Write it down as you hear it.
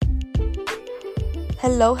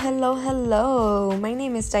Hello, hello, hello. My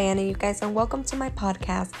name is Diana, you guys, and welcome to my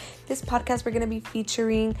podcast. This podcast, we're going to be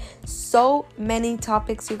featuring so many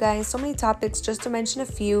topics, you guys. So many topics, just to mention a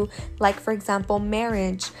few, like, for example,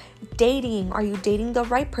 marriage, dating. Are you dating the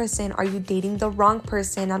right person? Are you dating the wrong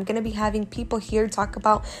person? I'm going to be having people here talk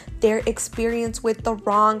about their experience with the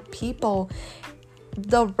wrong people,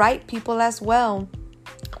 the right people as well.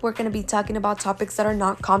 We're going to be talking about topics that are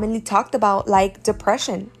not commonly talked about, like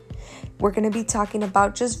depression. We're going to be talking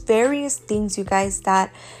about just various things, you guys,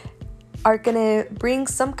 that are going to bring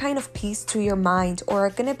some kind of peace to your mind or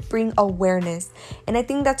are going to bring awareness. And I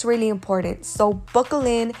think that's really important. So buckle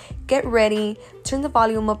in, get ready, turn the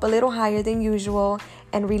volume up a little higher than usual,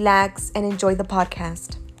 and relax and enjoy the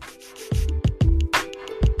podcast.